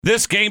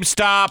This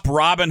GameStop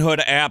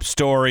Robinhood app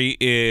story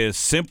is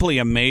simply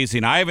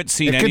amazing. I haven't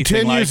seen anything like it. It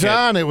continues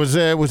on. It was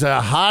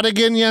hot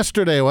again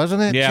yesterday,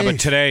 wasn't it? Yeah, Jeez. but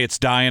today it's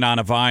dying on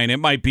a vine. It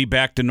might be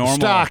back to normal.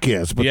 Stock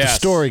is, but the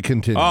story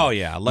continues. Oh,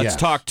 yeah. Let's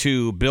talk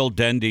to Bill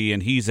Dendy,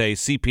 and he's a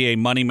CPA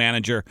money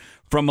manager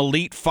from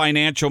Elite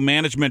Financial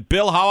Management.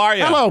 Bill, how are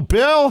you? Hello,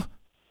 Bill.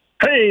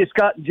 Hey,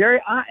 Scott and Jerry,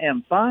 I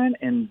am fine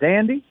and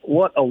dandy.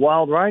 What a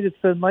wild ride it's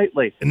been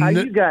lately. How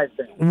you guys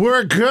been?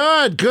 We're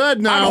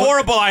good now. I'm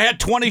horrible. I had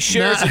 20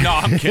 shares. No,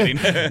 I'm kidding.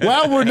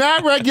 Well, we're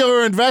not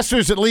regular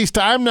investors, at least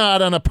I'm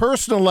not on a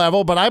personal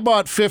level, but I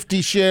bought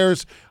 50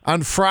 shares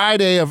on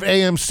Friday of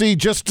AMC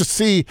just to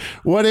see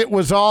what it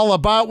was all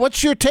about.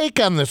 What's your take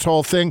on this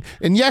whole thing?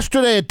 And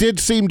yesterday it did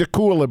seem to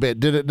cool a bit,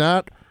 did it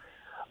not?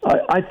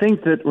 I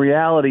think that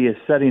reality is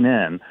setting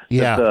in.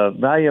 Yeah. That the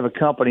value of a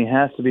company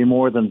has to be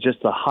more than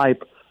just the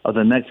hype of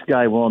the next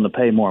guy willing to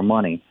pay more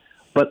money.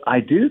 But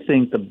I do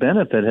think the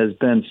benefit has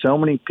been so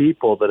many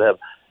people that have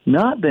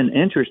not been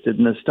interested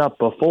in this stuff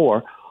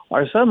before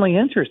are suddenly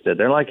interested.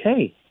 They're like,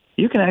 hey,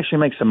 you can actually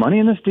make some money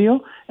in this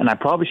deal, and I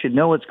probably should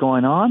know what's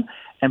going on.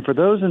 And for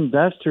those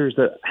investors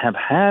that have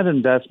had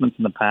investments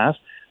in the past,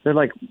 they're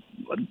like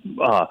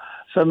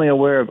suddenly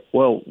aware of,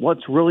 well,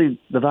 what's really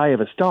the value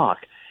of a stock?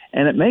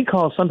 And it may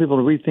cause some people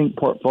to rethink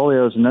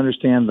portfolios and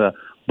understand the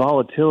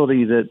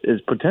volatility that is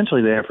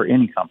potentially there for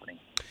any company.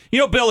 You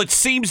know, Bill, it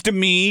seems to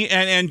me,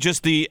 and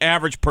just the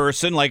average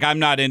person, like I'm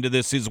not into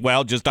this as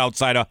well, just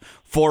outside of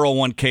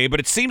 401k,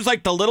 but it seems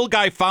like the little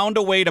guy found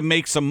a way to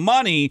make some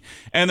money,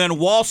 and then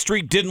Wall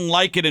Street didn't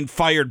like it and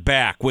fired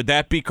back. Would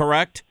that be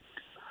correct?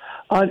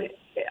 I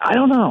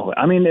don't know.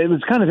 I mean, it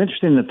was kind of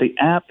interesting that the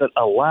app that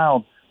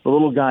allowed the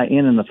little guy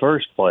in the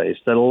first place,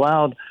 that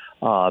allowed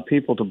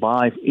people to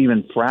buy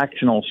even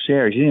fractional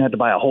shares. You didn't have to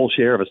buy a whole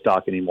share of a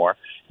stock anymore.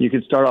 You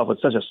could start off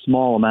with such a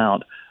small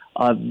amount.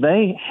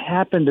 They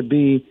happen to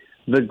be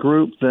the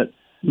group that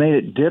made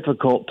it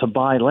difficult to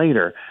buy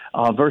later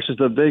versus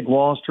the big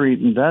Wall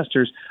Street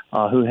investors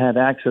who had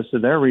access to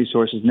their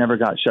resources never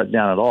got shut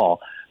down at all.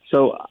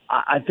 So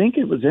I think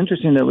it was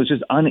interesting that it was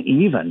just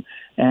uneven.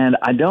 And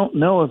I don't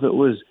know if it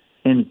was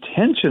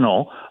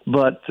intentional,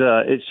 but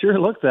it sure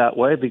looked that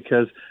way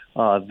because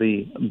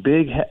the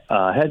big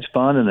hedge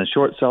fund and the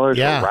short sellers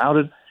were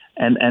routed,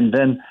 and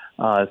then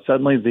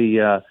suddenly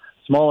the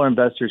smaller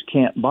investors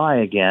can't buy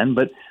again.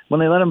 But when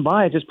they let them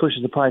buy, it just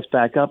pushes the price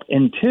back up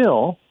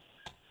until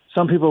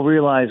some people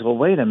realize, well,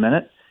 wait a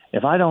minute,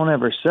 if I don't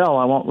ever sell,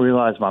 I won't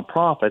realize my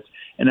profits.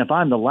 And if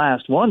I'm the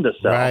last one to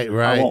sell, I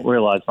won't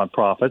realize my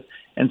profits.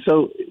 And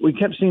so we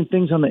kept seeing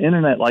things on the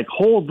internet like,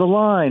 hold the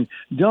line,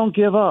 don't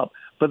give up.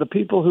 But the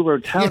people who were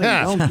touting,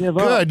 don't give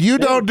up. Good, you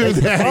don't do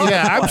that.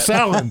 Yeah, I'm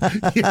selling.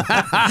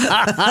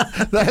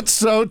 That's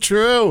so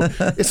true.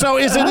 So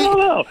is it? I don't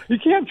know. You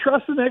can't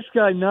trust the next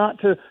guy not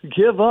to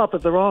give up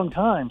at the wrong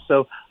time.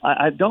 So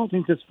I don't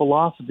think this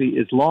philosophy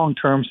is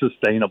long-term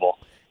sustainable.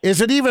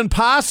 Is it even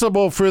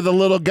possible for the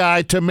little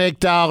guy to make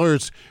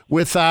dollars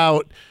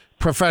without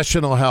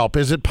professional help?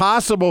 Is it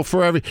possible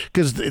for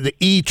because the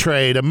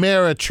E-Trade,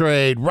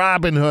 Ameritrade,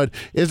 Robinhood,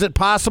 is it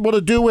possible to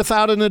do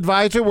without an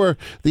advisor where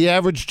the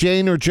average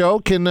Jane or Joe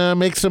can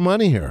make some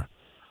money here?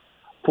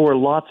 For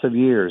lots of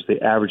years, the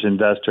average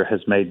investor has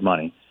made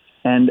money.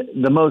 And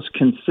the most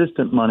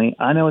consistent money,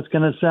 I know it's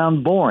going to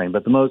sound boring,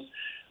 but the most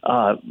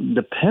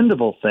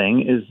dependable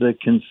thing is the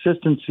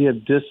consistency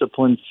of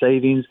disciplined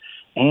savings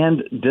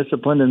and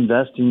disciplined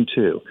investing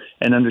too,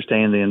 and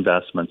understanding the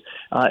investments.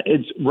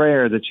 It's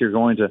rare that you're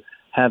going to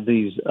have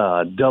these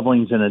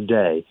doublings in a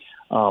day,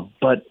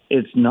 but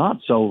it's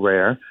not so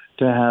rare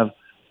to have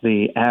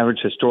the average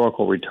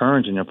historical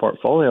returns in your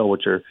portfolio,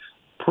 which are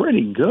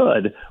pretty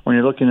good when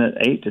you're looking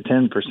at 8 to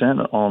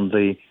 10% on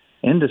the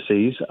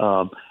indices.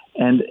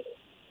 And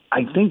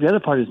I think the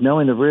other part is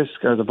knowing the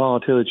risk or the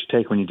volatility you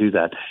take when you do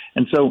that.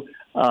 And so,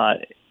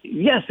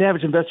 yes, the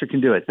average investor can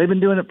do it. They've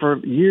been doing it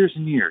for years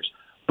and years.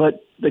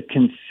 But the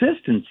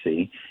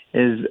consistency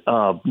is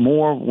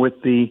more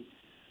with the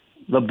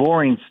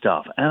boring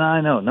stuff. And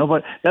I know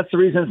nobody. That's the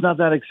reason it's not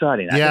that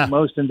exciting. I think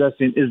most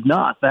investing is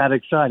not that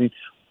exciting.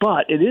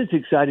 But it is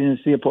exciting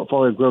to see a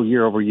portfolio grow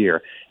year over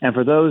year. And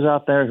for those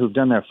out there who've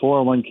done their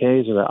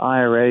 401ks or their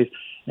IRAs,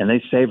 and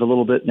they save a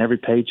little bit in every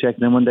paycheck,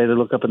 and then one day they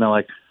look up and they're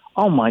like,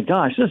 oh, my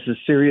gosh, this is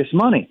serious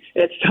money.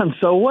 It's done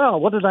so well.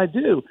 What did I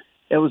do?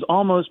 It was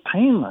almost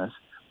painless.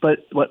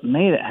 But what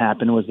made it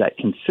happen was that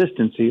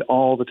consistency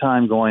all the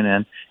time going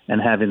in and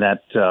having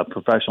that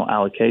professional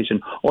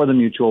allocation or the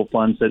mutual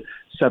funds that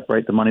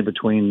separate the money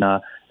between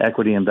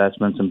equity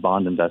investments and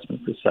bond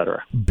investments, et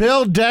cetera.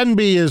 Bill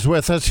Denby is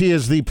with us. He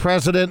is the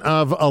president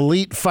of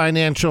Elite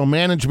Financial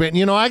Management.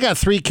 You know, I got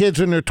 3 kids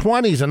in their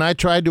 20s, and I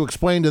tried to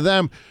explain to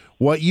them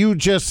what you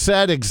just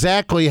said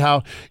exactly.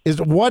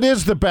 What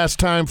is the best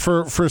time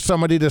for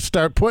somebody to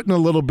start putting a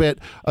little bit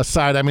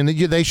aside? I mean,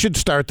 they should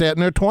start that in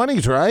their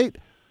 20s, right?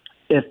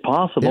 If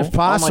possible. If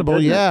possible,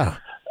 yeah.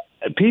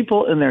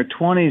 People in their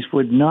 20s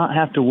would not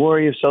have to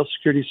worry if Social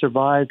Security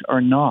survived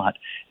or not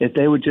if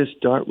they would just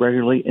start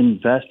regularly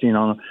investing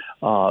on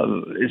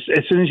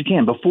as soon as you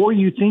can. Before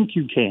you think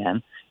you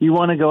can, you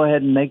want to go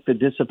ahead and make the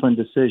disciplined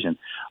decision.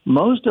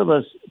 Most of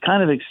us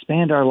kind of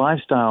expand our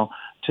lifestyle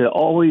to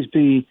always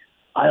be,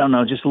 I don't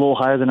know, just a little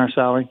higher than our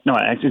salary. No,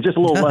 actually, just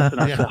a little less than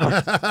our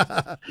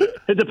salary.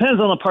 It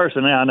depends on the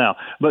person. Yeah, I know.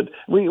 But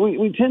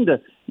we tend to,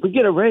 we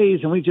get a raise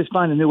and we just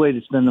find a new way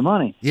to spend the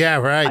money. Yeah,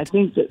 right. I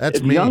think that That's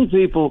if me. young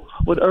people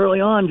would early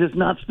on just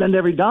not spend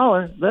every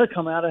dollar, they'll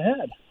come out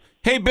ahead.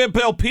 Hey,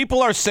 Bill,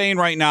 people are saying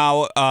right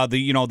now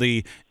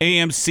the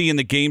AMC and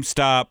the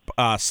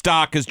GameStop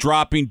stock is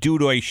dropping due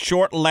to a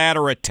short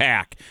ladder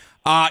attack.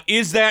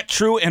 Is that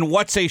true? And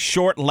what's a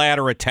short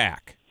ladder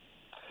attack?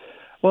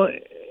 Well,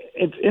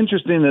 it's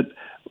interesting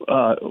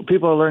that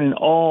people are learning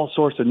all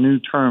sorts of new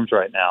terms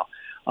right now.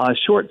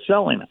 Short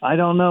selling. I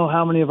don't know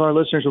how many of our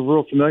listeners are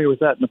real familiar with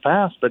that in the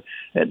past, but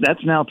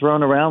that's now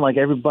thrown around like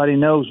everybody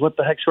knows what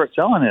the heck short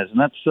selling is. And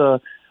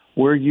that's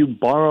where you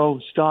borrow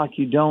stock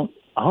you don't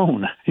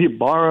own. You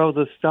borrow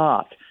the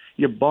stock.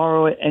 You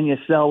borrow it and you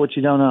sell what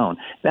you don't own.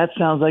 That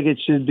sounds like it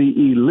should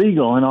be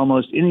illegal in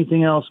almost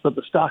anything else but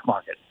the stock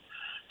market.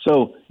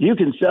 So you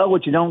can sell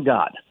what you don't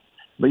got,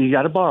 but you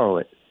got to borrow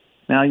it.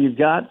 Now you've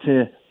got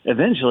to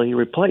eventually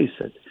replace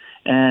it.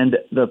 And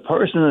the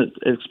person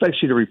that expects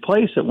you to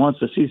replace it wants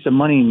to see some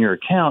money in your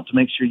account to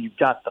make sure you've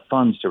got the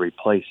funds to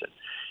replace it.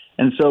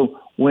 And so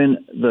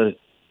when the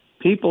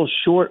people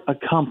short a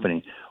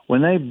company,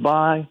 when they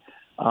buy,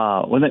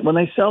 when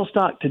they sell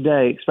stock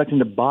today, expecting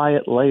to buy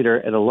it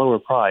later at a lower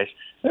price,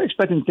 they're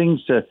expecting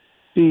things to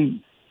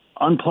be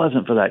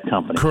unpleasant for that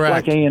company.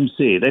 Correct. Like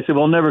AMC. They say,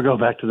 we'll never go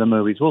back to the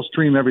movies. We'll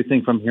stream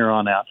everything from here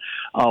on out.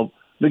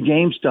 The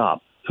GameStop.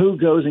 Who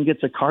goes and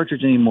gets a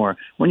cartridge anymore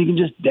when you can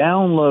just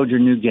download your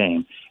new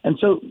game? And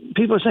so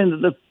people are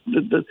saying that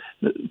the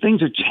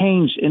things are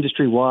changed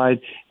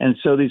industry-wide, and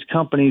so these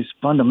companies'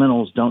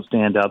 fundamentals don't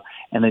stand up,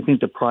 and they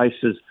think the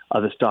prices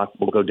of the stock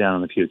will go down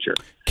in the future.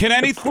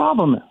 The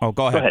problem? Oh,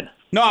 go ahead.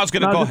 No, I was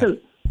going to go ahead.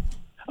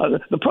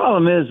 The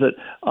problem is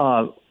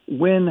that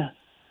when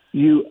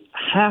you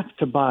have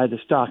to buy the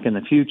stock in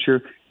the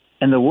future,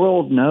 and the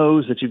world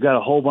knows that you've got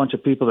a whole bunch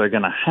of people that are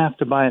going to have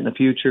to buy it in the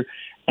future,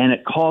 and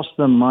it costs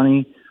them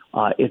money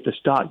if the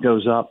stock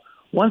goes up.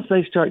 Once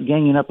they start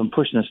ganging up and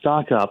pushing the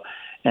stock up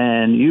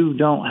and you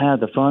don't have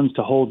the funds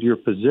to hold your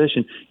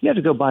position, you have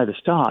to go buy the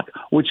stock,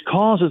 which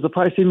causes the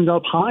price to even go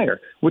up higher,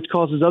 which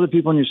causes other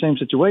people in your same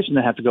situation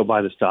to have to go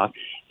buy the stock.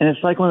 And it's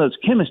like one of those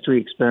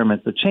chemistry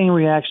experiments, the chain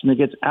reaction that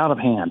gets out of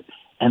hand.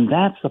 And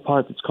that's the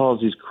part that's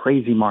caused these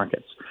crazy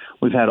markets.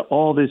 We've had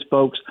all these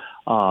folks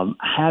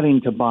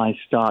having to buy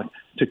stock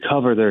to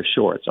cover their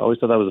shorts. I always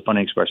thought that was a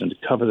funny expression, to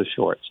cover the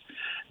shorts.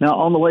 Now,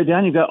 on the way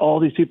down, you've got all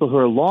these people who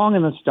are long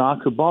in the stock,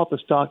 who bought the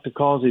stock to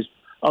cause these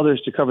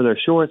others to cover their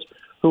shorts,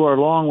 who are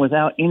long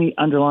without any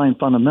underlying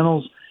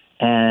fundamentals.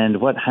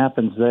 And what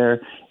happens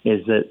there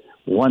is that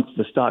once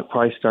the stock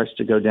price starts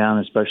to go down,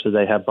 especially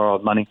they have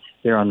borrowed money,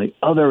 they're on the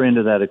other end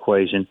of that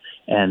equation,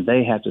 and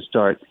they have to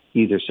start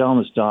either selling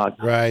the stock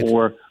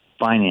or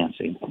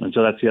financing. And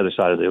so that's the other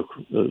side of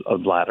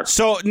the ladder.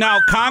 So now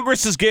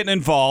Congress is getting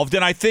involved,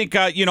 and I think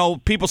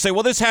people say,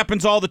 well, this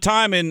happens all the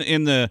time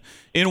in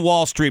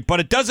Wall Street,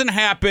 but it doesn't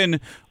happen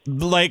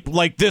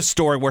like this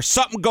story where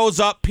something goes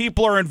up,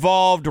 people are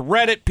involved,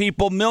 Reddit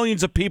people,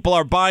 millions of people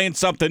are buying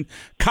something,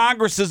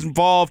 Congress is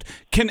involved.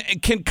 Can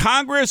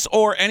Congress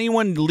or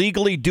anyone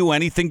legally do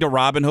anything to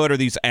Robinhood or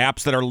these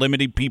apps that are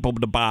limiting people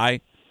to buy?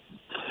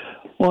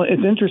 Well,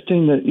 it's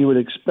interesting that you would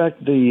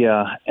expect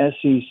the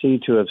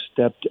SEC to have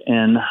stepped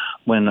in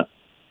when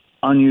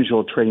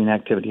unusual trading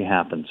activity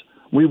happens.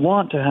 We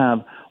want to have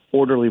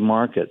orderly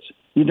markets.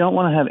 You don't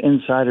want to have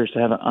insiders to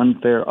have an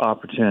unfair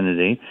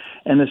opportunity.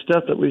 And the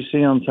stuff that we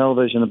see on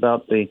television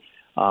about the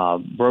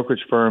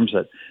brokerage firms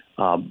that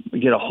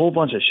get a whole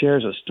bunch of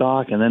shares of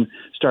stock and then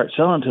start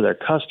selling to their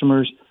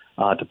customers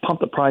to pump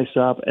the price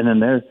up, and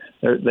then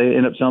they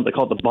end up selling. They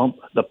call it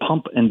the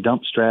pump and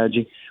dump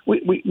strategy.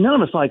 We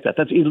none of us like that.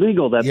 That's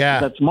illegal.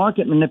 That's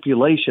market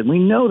manipulation. We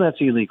know that's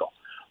illegal.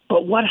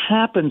 But what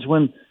happens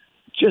when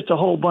just a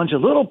whole bunch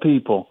of little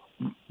people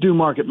do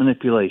market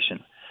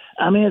manipulation?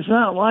 I mean, it's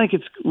not like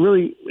it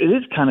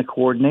is kind of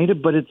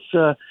coordinated, but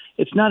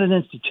it's not an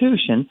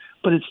institution,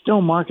 but it's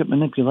still market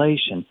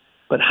manipulation.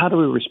 But how do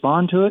we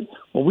respond to it?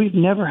 Well, we've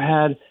never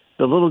had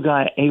the little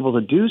guy able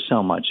to do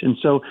so much. And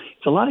so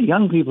it's a lot of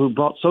young people who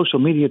brought social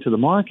media to the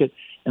market,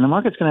 and the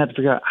market's going to have to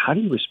figure out, how do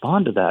you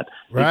respond to that?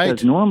 Right.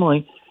 Because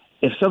normally,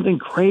 if something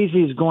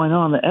crazy is going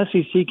on, the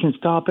SEC can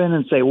stop in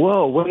and say,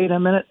 whoa, wait a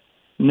minute,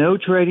 no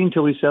trading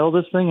till we sell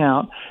this thing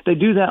out. They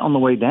do that on the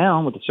way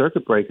down with the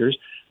circuit breakers.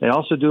 They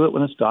also do it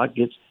when the stock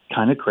gets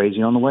kind of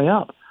crazy on the way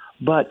up.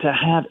 But to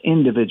have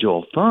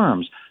individual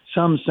firms,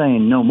 some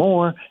saying no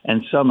more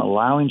and some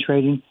allowing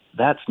trading,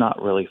 that's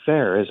not really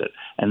fair, is it?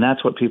 And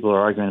that's what people are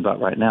arguing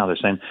about right now. They're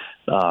saying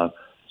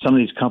some of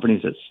these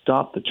companies that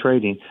stop the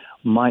trading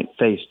might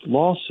face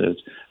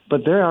lawsuits.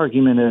 But their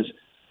argument is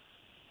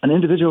an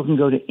individual can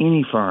go to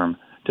any firm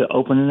to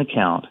open an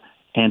account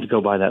and to go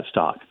buy that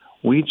stock.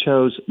 We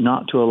chose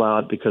not to allow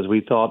it because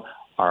we thought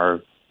our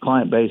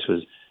client base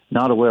was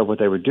not aware of what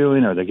they were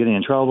doing, or they're getting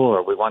in trouble,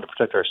 or we want to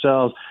protect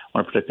ourselves,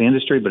 want to protect the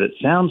industry. But it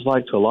sounds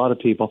like to a lot of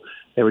people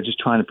they were just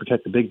trying to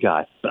protect the big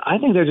guy. But I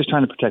think they're just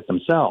trying to protect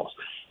themselves.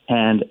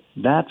 And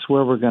that's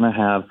where we're going to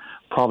have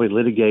probably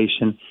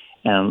litigation.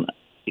 And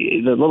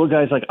the little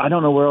guy's like, I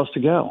don't know where else to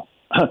go.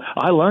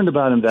 I learned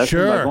about investing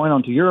by going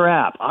onto your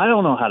app. I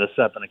don't know how to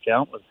set up an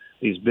account with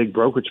these big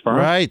brokerage firms.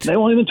 Right. They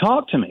won't even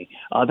talk to me.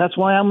 That's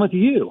why I'm with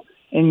you.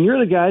 And you're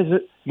the guys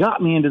that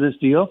got me into this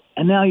deal,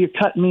 and now you're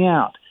cutting me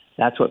out.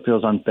 That's what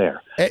feels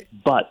unfair.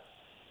 But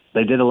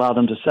they did allow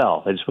them to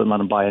sell. They just wouldn't let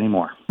them buy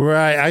anymore.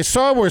 Right. I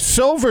saw where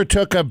silver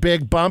took a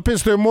big bump.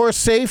 Is there more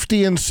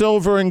safety in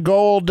silver and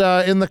gold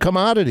in the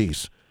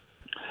commodities?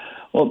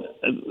 Well,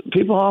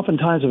 people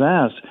oftentimes have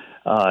asked,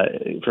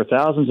 for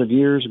thousands of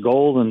years,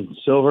 gold and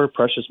silver,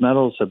 precious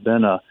metals, have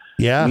been a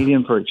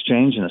medium for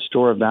exchange and a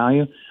store of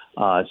value.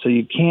 So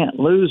you can't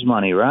lose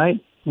money, right?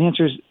 The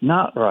answer is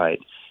not right.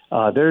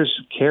 There's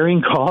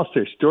carrying costs,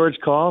 there's storage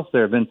costs,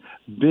 there have been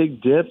big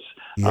dips.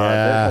 There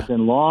have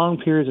been long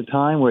periods of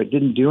time where it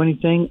didn't do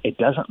anything. It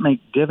doesn't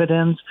make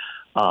dividends.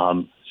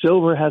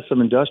 Silver has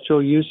some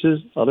industrial uses.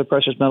 Other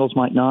precious metals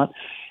might not.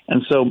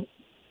 And so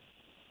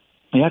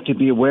you have to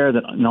be aware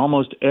that in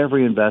almost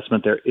every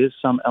investment there is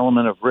some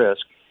element of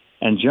risk.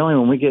 And generally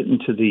when we get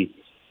into the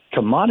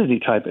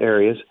commodity-type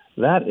areas,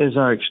 that is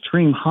our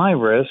extreme high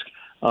risk,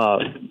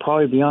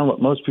 probably beyond what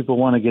most people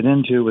want to get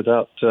into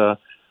without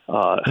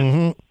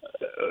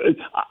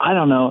I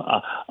don't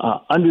know,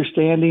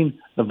 understanding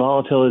the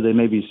volatility they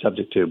may be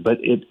subject to. But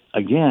it,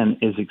 again,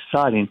 is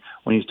exciting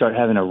when you start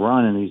having a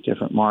run in these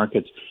different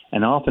markets.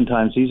 And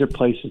oftentimes these are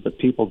places that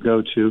people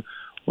go to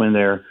when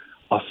they're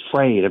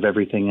afraid of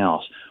everything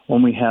else.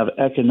 When we have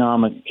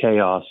economic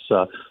chaos,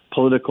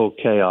 political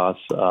chaos,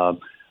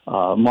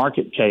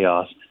 market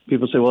chaos,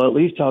 people say, well, at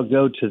least I'll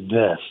go to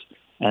this.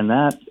 And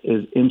that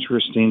is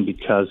interesting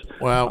because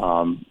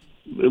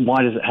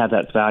why does it have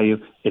that value?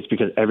 It's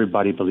because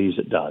everybody believes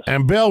it does.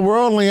 And, Bill, we're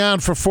only on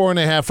for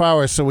 4.5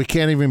 hours, so we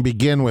can't even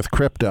begin with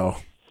crypto.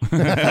 hey,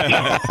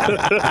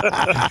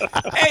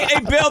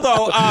 Bill,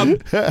 though,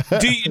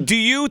 do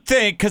you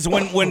think, because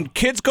when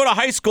kids go to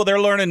high school, they're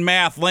learning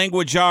math,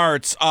 language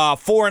arts,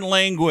 foreign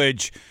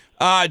language,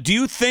 do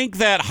you think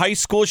that high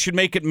school should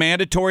make it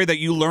mandatory that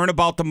you learn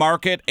about the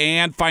market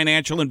and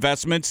financial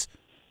investments?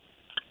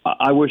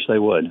 I wish they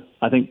would.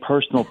 I think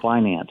personal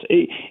finance,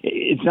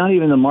 it's not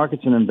even the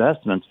markets and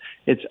investments.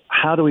 It's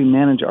how do we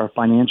manage our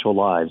financial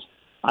lives.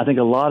 I think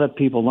a lot of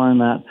people learn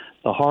that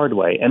the hard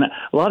way. And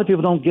a lot of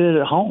people don't get it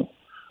at home.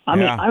 I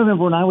mean, I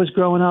remember when I was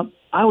growing up,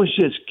 I was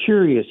just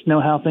curious to know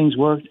how things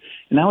worked.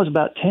 And I was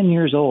about 10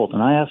 years old,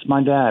 and I asked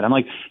my dad, I'm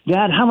like,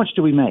 Dad, how much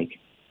do we make?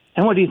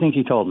 And what do you think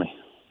he told me?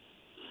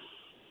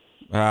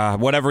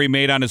 Whatever he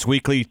made on his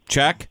weekly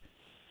check?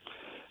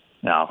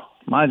 No,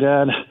 my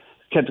dad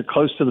kept it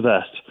close to the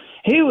vest.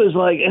 He was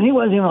like, and he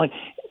wasn't even like,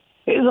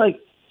 he was like,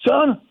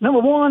 son,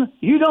 number one,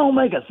 you don't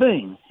make a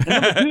thing. And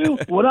number two,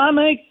 what I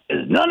make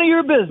is none of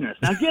your business.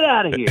 Now get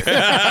out of here.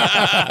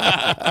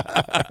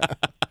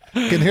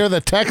 You can hear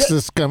the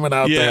Texas coming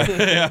out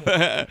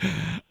there.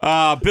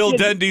 Bill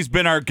Dendy's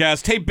been our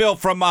guest. Hey, Bill,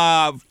 from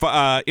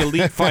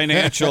Elite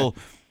Financial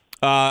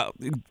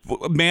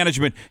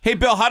Management. Hey,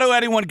 Bill, how do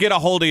anyone get a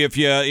hold of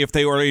you if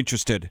they were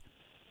interested?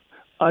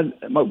 My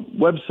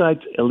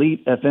website's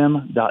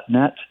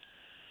elitefm.net,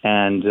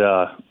 and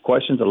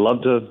questions, I'd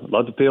love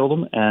to field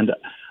them. And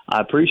I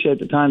appreciate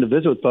the time to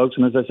visit with folks.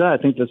 And as I said, I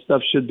think this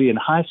stuff should be in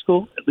high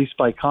school, at least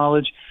by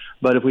college.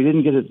 But if we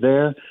didn't get it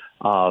there,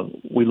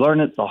 we learn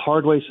it the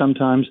hard way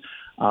sometimes.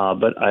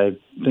 But I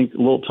think a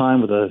little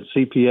time with a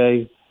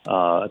CPA,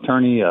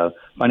 attorney,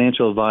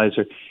 financial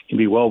advisor can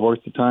be well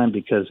worth the time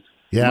because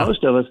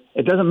most of us,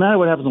 it doesn't matter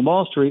what happens on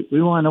Wall Street.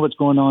 We want to know what's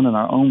going on in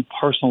our own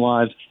personal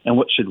lives and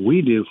what should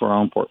we do for our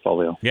own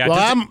portfolio. Yeah,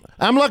 well,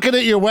 I'm looking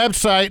at your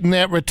website and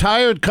that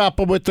retired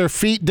couple with their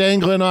feet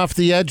dangling off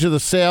the edge of the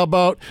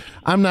sailboat.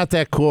 I'm not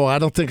that cool. I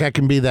don't think I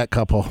can be that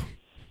couple.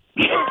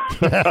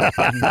 They're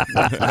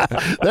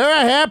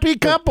a happy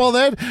couple.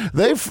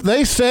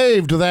 They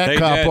saved that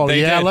couple.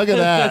 They did. Look at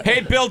that.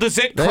 Hey, Bill, does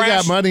it crash? They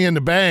got money in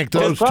the bank,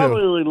 those two. They're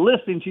probably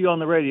listening to you on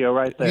the radio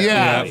right there.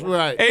 Yeah,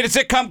 right. Hey, does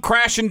it come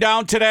crashing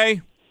down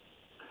today?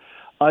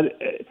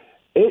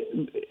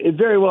 It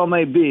very well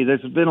may be.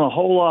 There's been a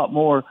whole lot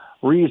more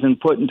reason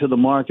put into the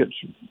markets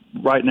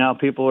right now.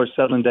 People are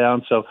settling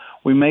down, so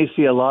we may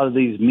see a lot of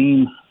these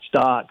meme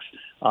stocks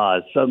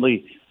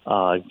suddenly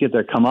get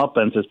their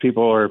comeuppance as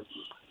people are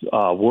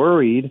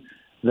worried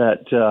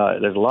that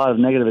there's a lot of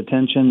negative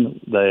attention,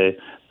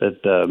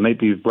 that may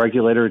be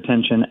regulator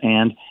attention,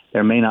 and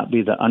there may not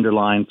be the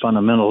underlying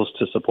fundamentals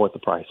to support the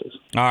prices.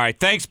 All right.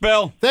 Thanks,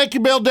 Bill. Thank you,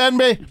 Bill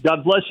Denby.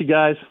 God bless you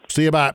guys. See you, bye.